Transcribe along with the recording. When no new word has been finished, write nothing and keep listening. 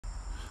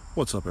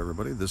What's up,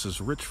 everybody? This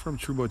is Rich from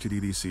True Budget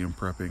EDC and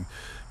Prepping.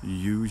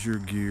 Use your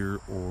gear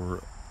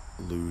or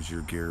lose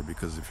your gear,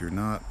 because if you're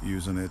not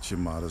using it, you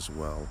might as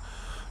well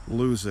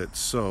lose it.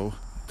 So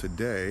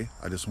today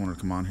I just wanted to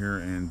come on here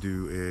and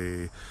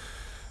do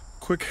a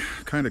quick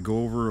kind of go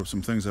over of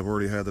some things I've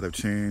already had that I've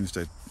changed.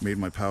 I made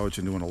my pouch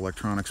into an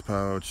electronics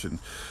pouch, and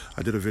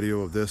I did a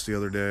video of this the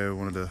other day. I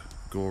wanted to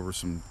go over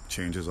some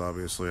changes.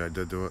 Obviously I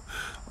did do it,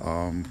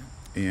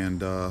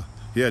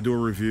 yeah, do a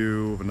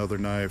review of another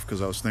knife,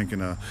 because I was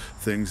thinking of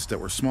things that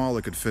were small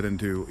that could fit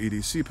into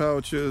EDC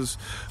pouches,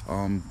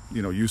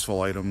 you know, useful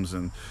items,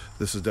 and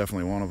this is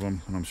definitely one of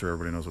them, and I'm sure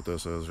everybody knows what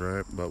this is,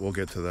 right? But we'll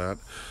get to that,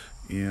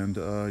 and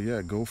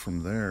yeah, go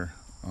from there.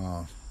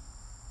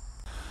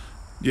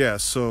 Yeah,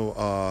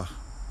 so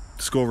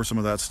let's go over some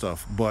of that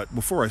stuff. But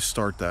before I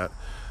start that,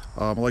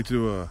 I'd like to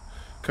do a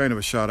kind of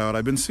a shout out.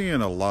 I've been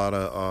seeing a lot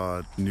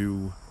of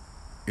new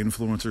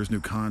influencers, new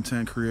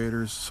content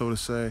creators, so to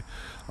say,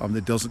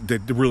 they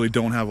really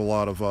don't have a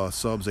lot of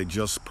subs. They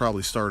just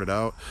probably started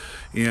out,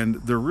 and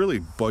they're really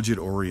budget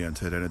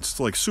oriented, and it's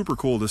like super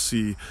cool to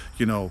see,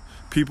 you know,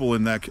 people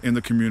in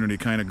the community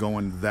kind of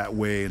going that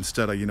way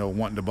instead of, you know,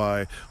 wanting to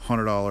buy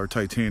 $100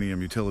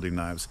 titanium utility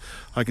knives.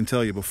 I can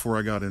tell you, before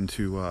I got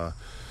into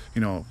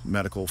you know,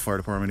 medical, fire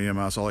department,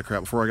 EMS, all that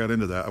crap, before I got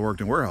into that, I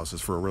worked in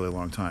warehouses for a really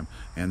long time,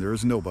 and there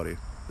is nobody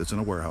that's in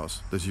a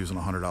warehouse that's using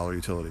a $100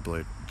 utility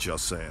blade.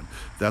 Just saying.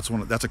 That's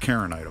a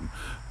Karen item.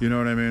 You know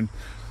what I mean?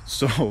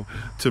 So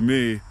to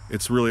me,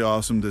 it's really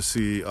awesome to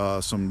see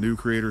some new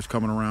creators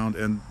coming around,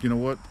 and you know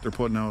what? They're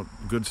putting out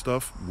good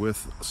stuff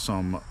with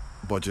some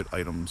budget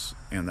items,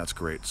 and that's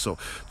great. So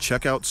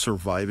check out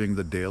Surviving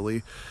the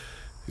Daily.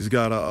 He's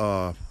got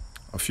a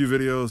few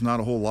videos, not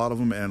a whole lot of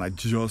them, and I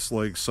just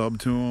like subbed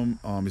to him.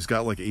 He's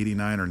got like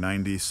 89 or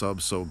 90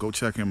 subs, so go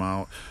check him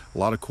out. A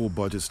lot of cool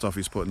budget stuff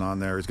he's putting on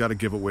there. He's got a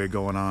giveaway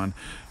going on.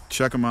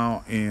 Check him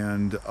out,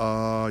 and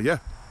yeah,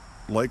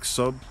 like,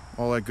 sub,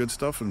 all that good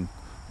stuff, and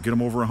get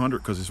him over 100,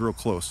 because he's real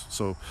close.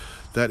 So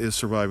that is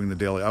Surviving the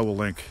Daily. I will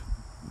link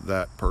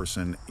that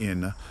person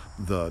in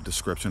the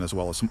description, as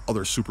well as some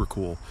other super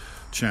cool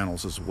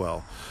channels as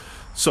well.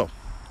 So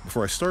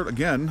before I start,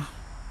 again,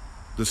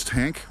 this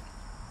tank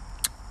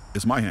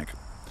is my Hank.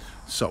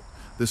 So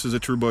this is a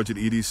True Budget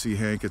EDC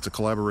Hank. It's a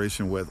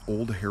collaboration with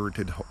Old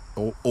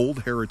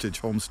Heritage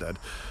Homestead.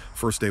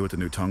 First day with the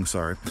new tongue,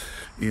 sorry.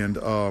 And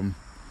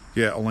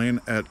yeah, Elaine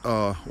at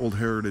Old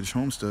Heritage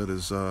Homestead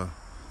is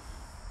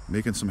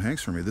making some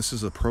Hanks for me. This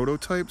is a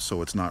prototype,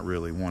 so it's not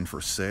really one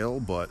for sale,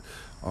 but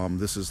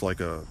this is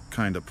like a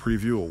kind of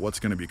preview of what's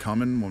going to be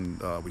coming when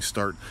we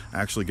start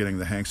actually getting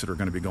the Hanks that are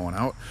going to be going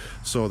out.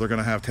 So they're going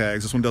to have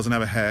tags. This one doesn't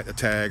have a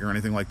tag or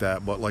anything like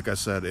that, but like I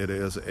said, it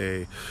is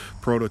a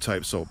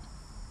prototype. So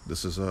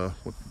this is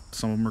what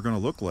some of them are going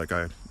to look like.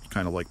 I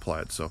kind of like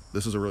plaid, so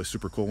this is a really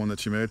super cool one that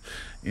she made,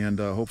 and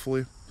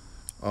hopefully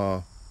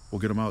we'll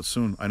get them out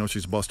soon. I know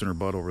she's busting her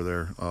butt over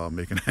there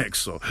making Hanks,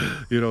 so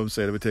you know what I'm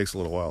saying, if it takes a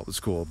little while, it's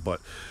cool, but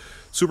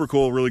super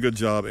cool, really good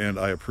job, and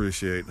I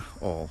appreciate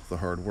all the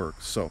hard work.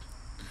 So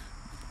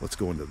let's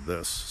go into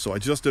this. So I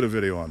just did a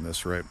video on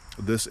this, right?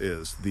 This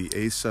is the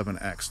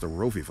A7X, the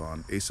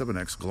Rovivon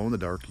A7X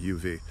glow-in-the-dark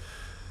UV.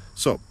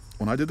 So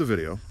when I did the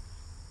video,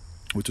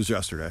 which was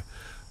yesterday,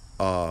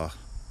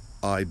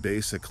 I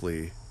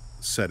basically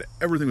said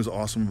everything was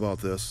awesome about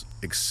this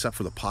except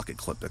for the pocket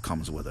clip that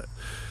comes with it.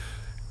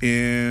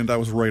 And I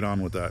was right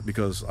on with that,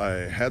 because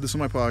I had this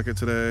in my pocket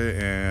today,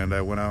 and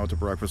I went out to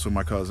breakfast with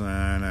my cousin,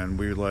 and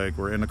we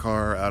were in the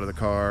car, out of the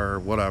car,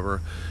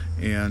 whatever.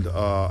 And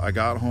I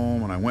got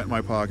home and I went in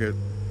my pocket,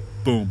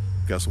 boom,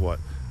 guess what?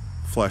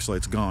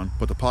 Flashlight's gone,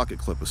 but the pocket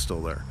clip is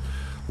still there.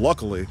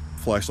 Luckily,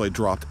 flashlight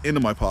dropped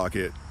into my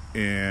pocket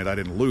and I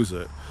didn't lose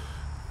it.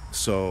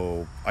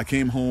 So I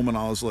came home and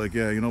I was like,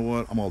 yeah, you know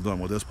what? I'm all done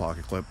with this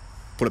pocket clip.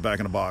 Put it back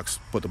in the box,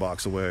 put the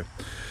box away.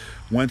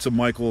 Went to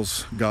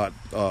Michael's, got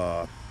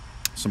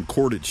some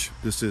cordage.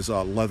 This is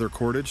leather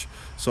cordage.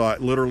 So I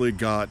literally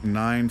got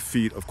 9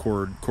 feet of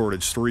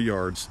cordage, 3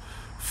 yards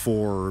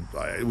for,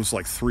 it was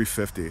like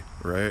 $3.50,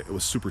 right? It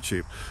was super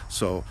cheap.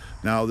 So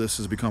now this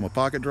has become a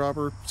pocket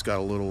dropper. It's got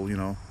a little, you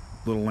know,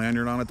 little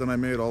lanyard on it that I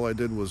made. All I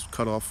did was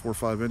cut off 4 or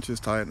 5 inches,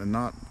 tie it in a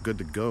knot, good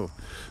to go.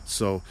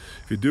 So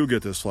if you do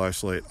get this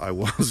flashlight, I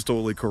was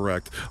totally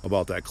correct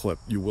about that clip.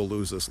 You will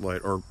lose this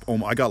light, or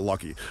I got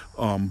lucky,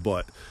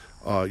 but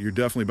you're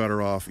definitely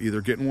better off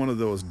either getting one of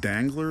those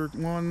dangler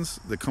ones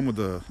that come with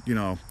the, you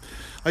know,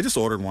 I just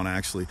ordered one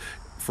actually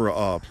for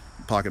a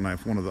pocket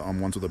knife, one of the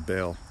ones with a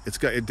bail.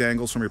 It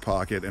dangles from your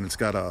pocket, and it's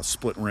got a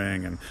split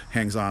ring and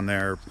hangs on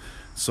there.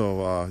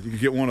 So you can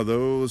get one of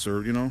those,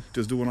 or, you know,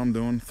 just do what I'm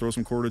doing, throw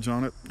some cordage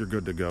on it, you're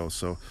good to go.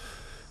 So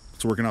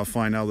it's working out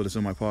fine now that it's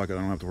in my pocket.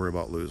 I don't have to worry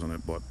about losing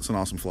it, but it's an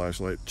awesome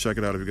flashlight. Check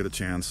it out if you get a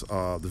chance.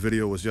 The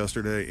video was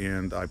yesterday,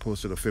 and I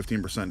posted a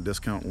 15%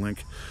 discount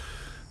link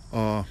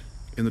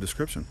in the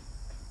description.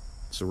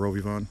 It's a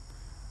Rovivon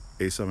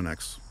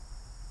A7X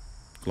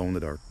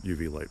glow-in-the-dark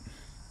UV light.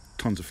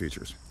 Tons of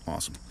features.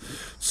 Awesome.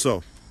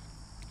 So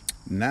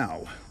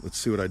Now, let's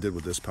see what I did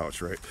with this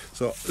pouch, right?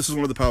 So this is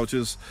one of the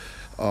pouches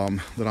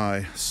that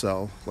I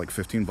sell, like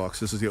 15 bucks.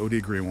 This is the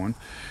OD green one.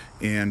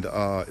 And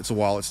it's a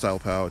wallet style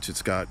pouch.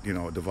 It's got, you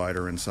know, a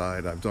divider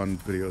inside. I've done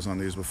videos on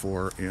these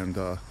before. And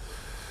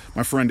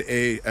my friend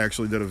A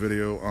actually did a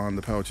video on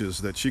the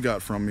pouches that she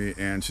got from me.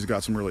 And she's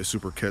got some really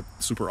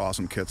super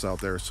awesome kits out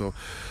there. So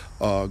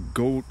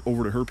go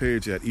over to her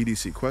page at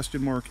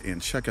EDC ?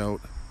 And check out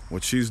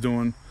what she's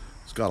doing.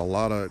 It's got a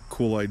lot of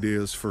cool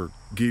ideas for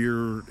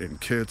gear and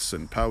kits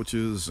and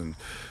pouches and,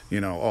 you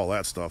know, all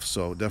that stuff.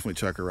 So definitely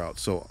check her out.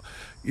 So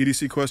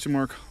EDC ?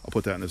 I'll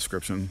put that in the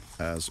description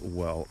as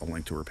well, a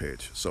link to her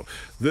page. So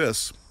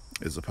this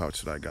is the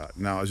pouch that I got.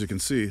 Now, as you can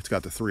see, it's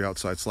got the 3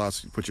 outside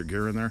slots. You put your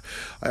gear in there.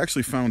 I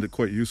actually found it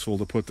quite useful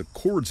to put the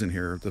cords in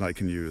here that I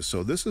can use.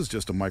 So this is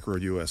just a micro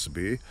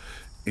USB.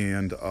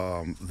 And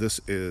this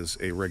is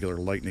a regular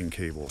lightning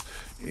cable,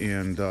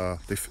 and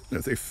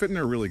they fit in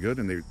there really good,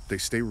 and they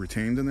stay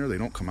retained in there. They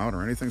don't come out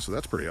or anything, so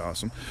that's pretty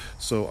awesome.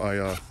 So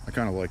I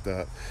kind of like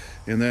that.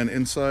 And then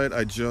inside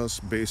I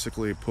just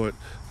basically put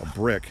a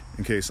brick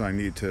in case I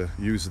need to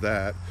use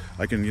that.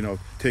 I can, you know,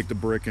 take the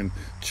brick and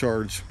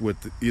charge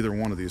with either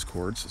one of these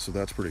cords, so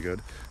that's pretty good.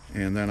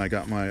 And then I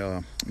got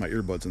my my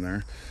earbuds in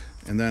there,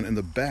 and then in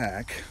the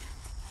back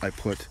I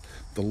put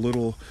the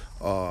little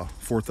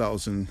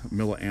 4,000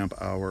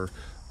 milliamp hour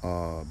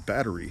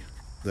battery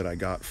that I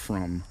got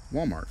from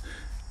Walmart.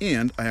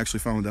 And I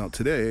actually found out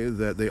today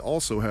that they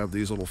also have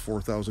these little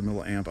 4,000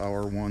 milliamp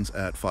hour ones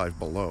at Five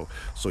Below.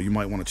 So you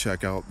might want to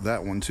check out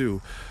that one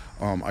too.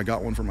 I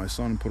got one for my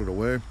son and put it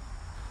away.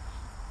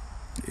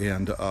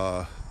 And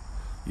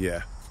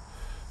yeah,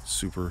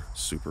 super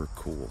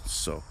cool.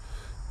 So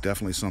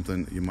definitely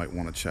something you might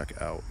want to check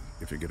out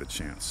if you get a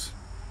chance.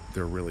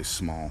 They're really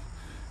small.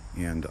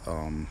 And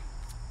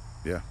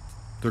yeah,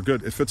 they're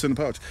good. It fits in the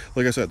pouch,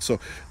 like I said. So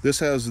this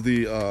has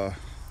the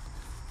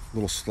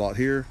little slot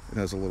here. It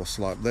has a little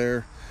slot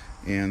there,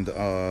 and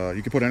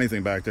you can put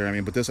anything back there. I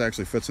mean, but this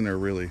actually fits in there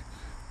really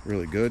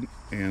good.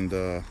 And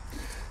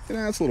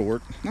yeah, it's a little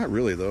work, not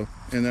really though.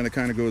 And then it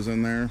kind of goes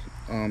in there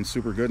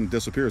super good and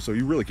disappears, so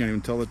you really can't even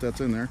tell that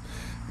that's in there.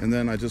 And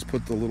then I just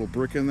put the little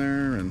brick in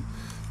there and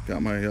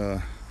got my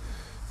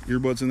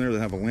earbuds in there that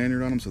have a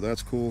lanyard on them, so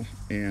that's cool.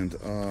 And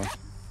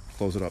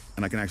close it up,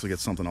 and I can actually get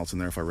something else in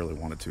there if I really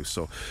wanted to.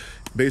 So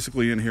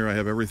basically in here I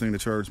have everything to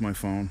charge my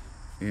phone,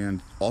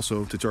 and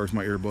also to charge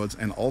my earbuds,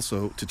 and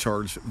also to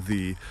charge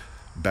the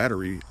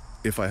battery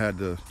if I had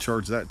to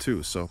charge that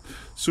too. So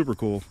super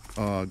cool.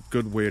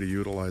 Good way to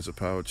utilize a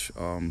pouch.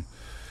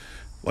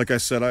 Like I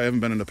said, I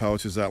haven't been into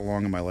pouches that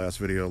long in my last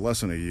video,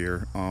 less than a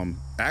year.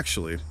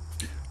 Actually,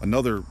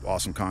 another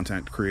awesome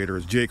content creator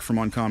is Jake from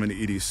Uncommon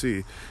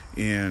EDC,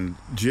 and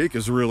Jake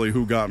is really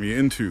who got me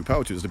into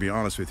pouches, to be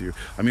honest with you.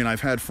 I mean, I've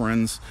had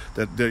friends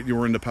that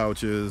were into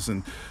pouches,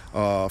 and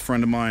a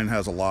friend of mine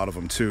has a lot of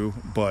them too,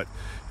 but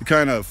the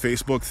kind of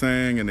Facebook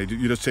thing, and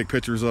you just take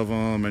pictures of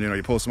them, and you know,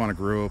 you post them on a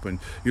group, and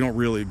you don't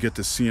really get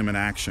to see them in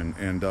action.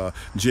 And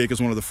Jake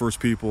is one of the first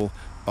people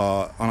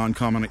on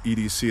Uncommon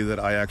EDC that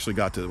I actually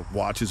got to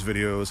watch his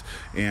videos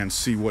and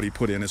see what he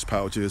put in his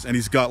pouches, and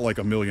he's got like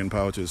 1 million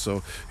pouches,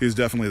 so he's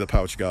definitely the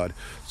pouch god.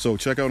 So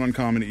check out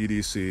Uncommon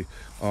EDC.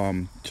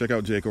 Check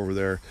out Jake over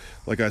there.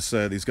 Like I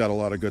said, he's got a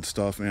lot of good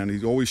stuff, and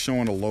he's always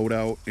showing a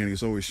loadout, and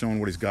he's always showing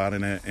what he's got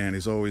in it, and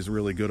he's always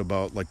really good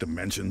about like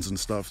dimensions and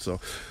stuff.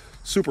 So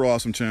super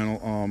awesome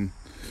channel.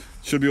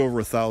 Should be over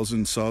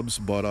 1,000 subs,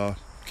 but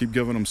keep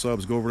giving him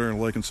subs. Go over there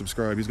and like and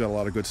subscribe. He's got a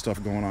lot of good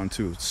stuff going on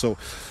too. So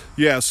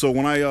yeah, so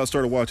when I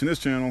started watching this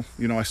channel,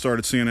 you know, I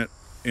started seeing it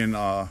in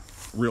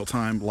real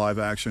time, live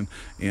action,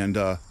 and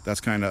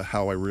that's kind of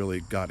how I really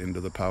got into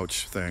the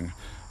pouch thing.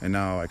 And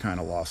now I kind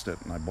of lost it,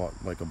 and I bought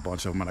like a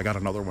bunch of them, and I got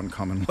another one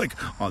coming like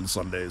on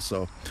Sundays.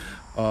 So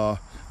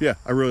yeah,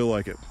 I really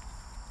like it.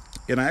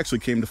 And I actually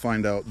came to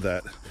find out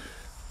that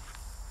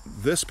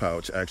this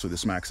pouch, actually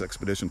this Max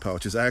Expedition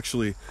pouch, is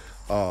actually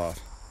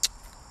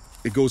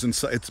it goes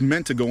inside. It's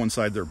meant to go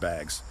inside their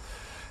bags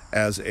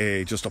as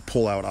just a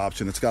pull-out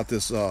option. It's got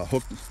this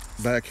hook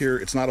back here.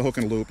 It's not a hook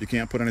and loop. You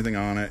can't put anything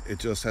on it. It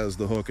just has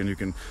the hook, and you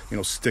can, you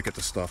know, stick it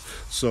to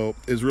stuff. So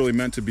it's really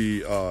meant to be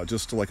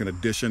just like an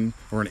addition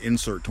or an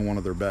insert to one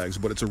of their bags.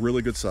 But it's a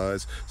really good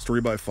size. It's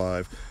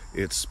 3x5.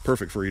 It's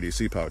perfect for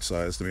EDC pouch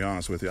size, to be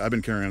honest with you. I've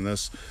been carrying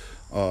this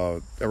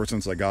ever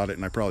since I got it,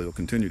 and I probably will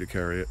continue to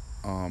carry it.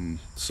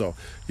 So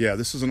yeah,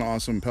 this is an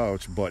awesome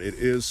pouch, but it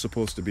is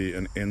supposed to be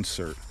an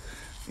insert.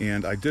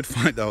 And I did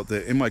find out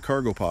that in my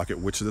cargo pocket,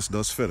 which this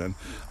does fit in,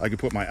 I could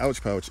put my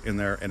ouch pouch in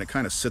there, and it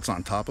kind of sits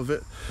on top of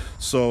it.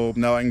 So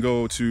now I can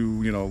go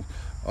to, you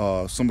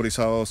know, somebody's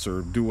house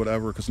or do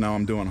whatever, because now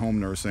I'm doing home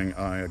nursing.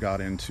 I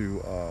got into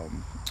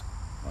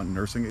a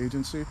nursing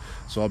agency,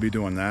 so I'll be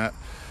doing that.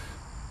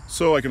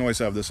 So I can always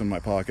have this in my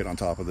pocket on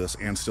top of this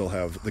and still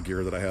have the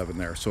gear that I have in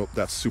there. So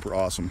that's super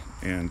awesome.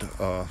 And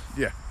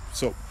yeah,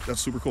 so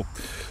that's super cool.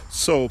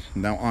 So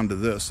now on to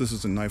this. This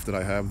is a knife that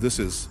I have. This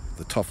is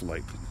the Tough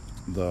Light.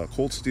 The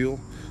Cold Steel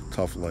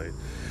Tough Light.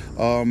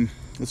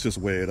 Let's just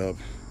weigh it up.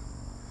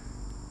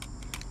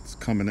 It's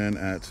coming in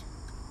at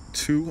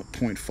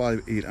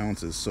 2.58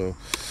 ounces, so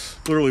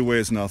literally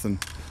weighs nothing.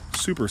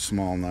 Super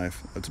small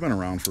knife. It's been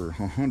around for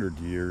 100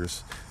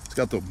 years. It's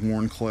got the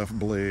Wharncliffe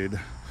blade.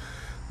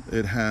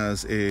 It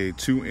has a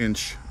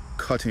 2-inch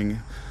cutting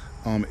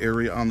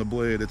area on the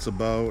blade. It's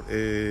about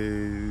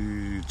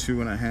a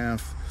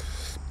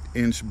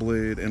 2.5-inch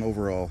blade, and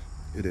overall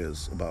it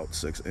is about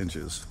 6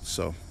 inches.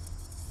 So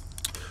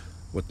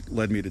what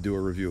led me to do a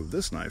review of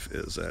this knife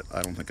is that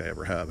I don't think I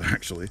ever have,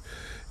 actually.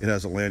 It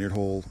has a lanyard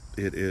hole.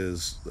 It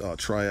is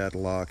triad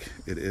lock.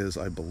 It is,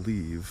 I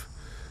believe,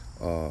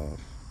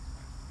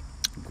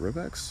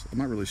 Grivex? I'm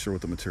not really sure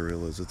what the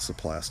material is. It's a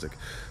plastic,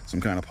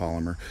 some kind of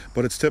polymer.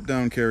 But it's tip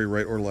down carry,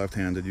 right or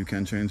left-handed. You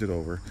can change it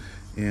over.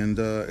 And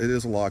it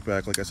is a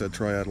lockback, like I said,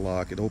 triad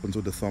lock. It opens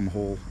with the thumb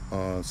hole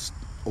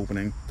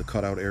opening, the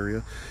cutout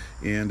area.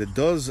 And it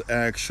does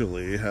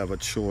actually have a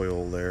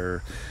choil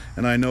there.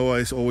 And I know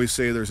I always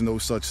say there's no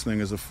such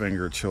thing as a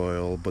finger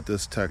choil, but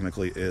this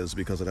technically is,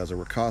 because it has a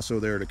ricasso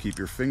there to keep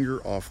your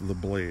finger off the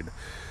blade,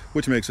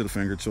 which makes it a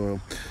finger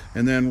choil.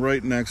 And then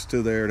right next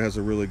to there, it has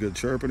a really good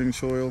sharpening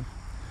choil.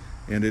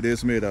 And it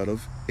is made out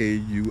of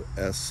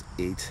AUS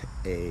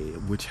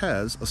 8A, which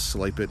has a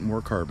slight bit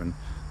more carbon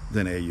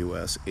than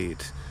AUS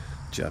 8.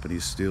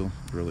 Japanese steel,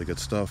 really good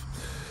stuff.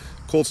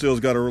 Cold Steel's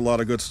got a lot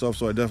of good stuff,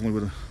 so I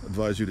definitely would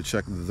advise you to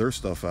check their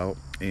stuff out.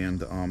 And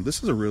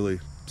this is a really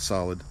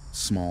solid,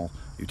 small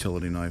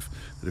utility knife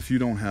that if you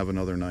don't have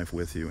another knife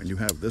with you and you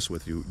have this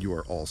with you, you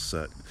are all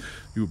set.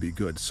 You will be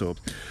good. So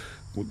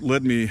what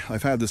led me,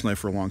 I've had this knife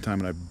for a long time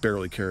and I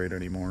barely carry it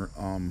anymore,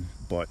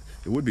 but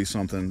it would be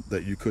something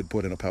that you could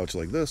put in a pouch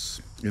like this,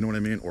 you know what I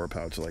mean, or a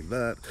pouch like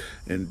that.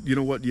 And you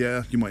know what,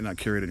 yeah, you might not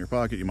carry it in your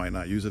pocket, you might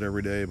not use it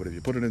every day, but if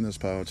you put it in this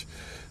pouch,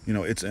 you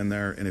know, it's in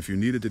there. And if you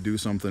needed to do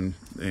something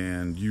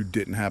and you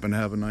didn't happen to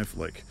have a knife,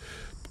 like,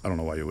 I don't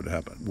know why you would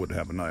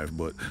have a knife,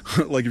 but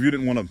like if you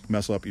didn't want to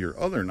mess up your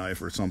other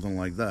knife or something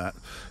like that,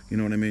 you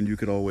know what I mean, you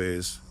could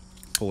always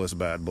pull this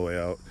bad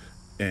boy out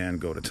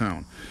and go to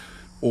town.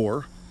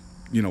 Or,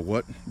 you know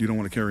what, you don't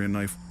want to carry a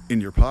knife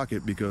in your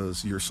pocket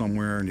because you're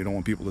somewhere and you don't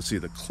want people to see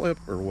the clip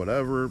or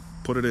whatever,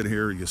 put it in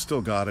here, you still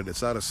got it,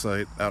 it's out of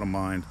sight, out of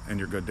mind, and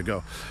you're good to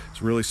go.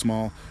 It's really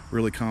small,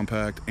 really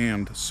compact,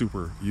 and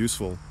super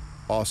useful.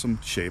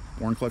 Awesome shape.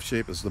 Wharncliffe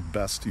shape is the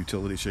best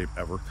utility shape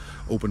ever.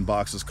 Open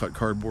boxes, cut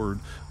cardboard,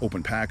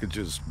 open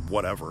packages,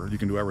 whatever. You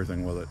can do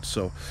everything with it.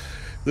 So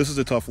this is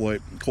a Tough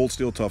Light, Cold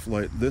Steel Tough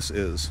Light. This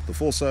is the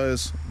full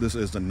size. This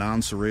is the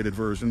non-serrated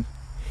version.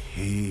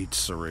 Hate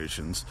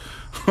serrations,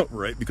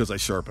 right? Because I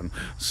sharpen.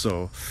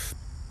 So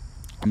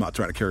I'm not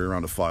trying to carry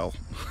around a file.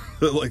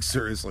 Like,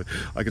 seriously,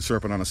 I could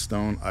sharpen on a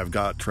stone. I've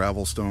got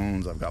travel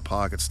stones, I've got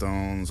pocket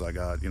stones, I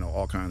got, you know,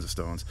 all kinds of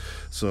stones.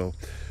 So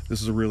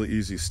this is a really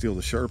easy steel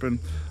to sharpen.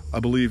 I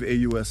believe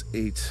AUS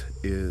 8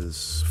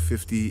 is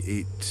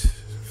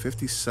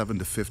 57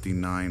 to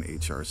 59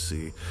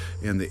 HRC,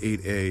 and the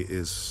 8A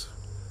is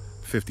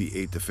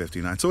 58 to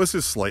 59. So it's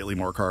just slightly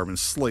more carbon,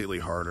 slightly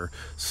harder,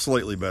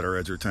 slightly better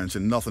edge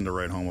retention, nothing to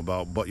write home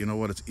about. But you know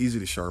what? It's easy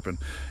to sharpen.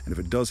 And if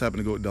it does happen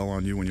to go dull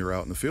on you when you're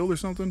out in the field or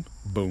something,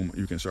 boom,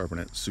 you can sharpen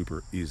it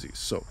super easy.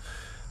 So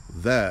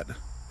that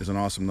is an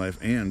awesome knife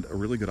and a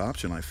really good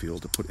option, I feel,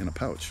 to put in a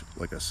pouch.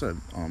 Like I said,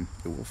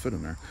 it will fit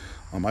in there.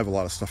 I have a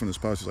lot of stuff in this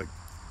pouch. It's like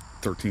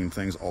 13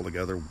 things all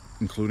together,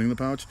 including the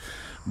pouch,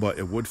 but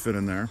it would fit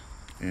in there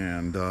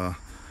and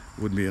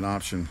would be an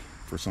option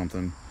for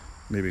something.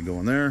 Maybe go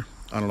in there.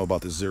 I don't know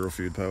about this Zero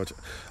Feud pouch.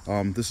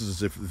 This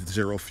is a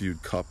Zero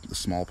Feud cup, the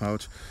small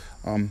pouch.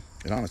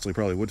 It honestly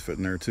probably would fit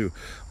in there too.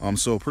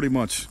 So pretty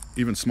much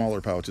even smaller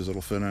pouches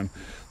it'll fit in.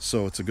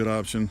 So it's a good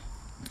option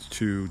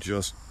to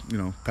just, you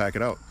know, pack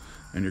it out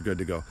and you're good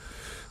to go.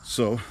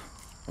 So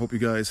I hope you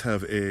guys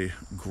have a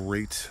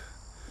great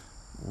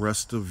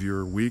rest of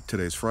your week.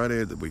 Today's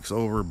Friday, the week's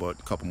over,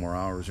 but a couple more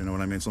hours, you know what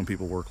I mean? Some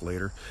people work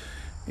later.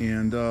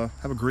 And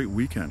have a great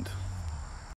weekend.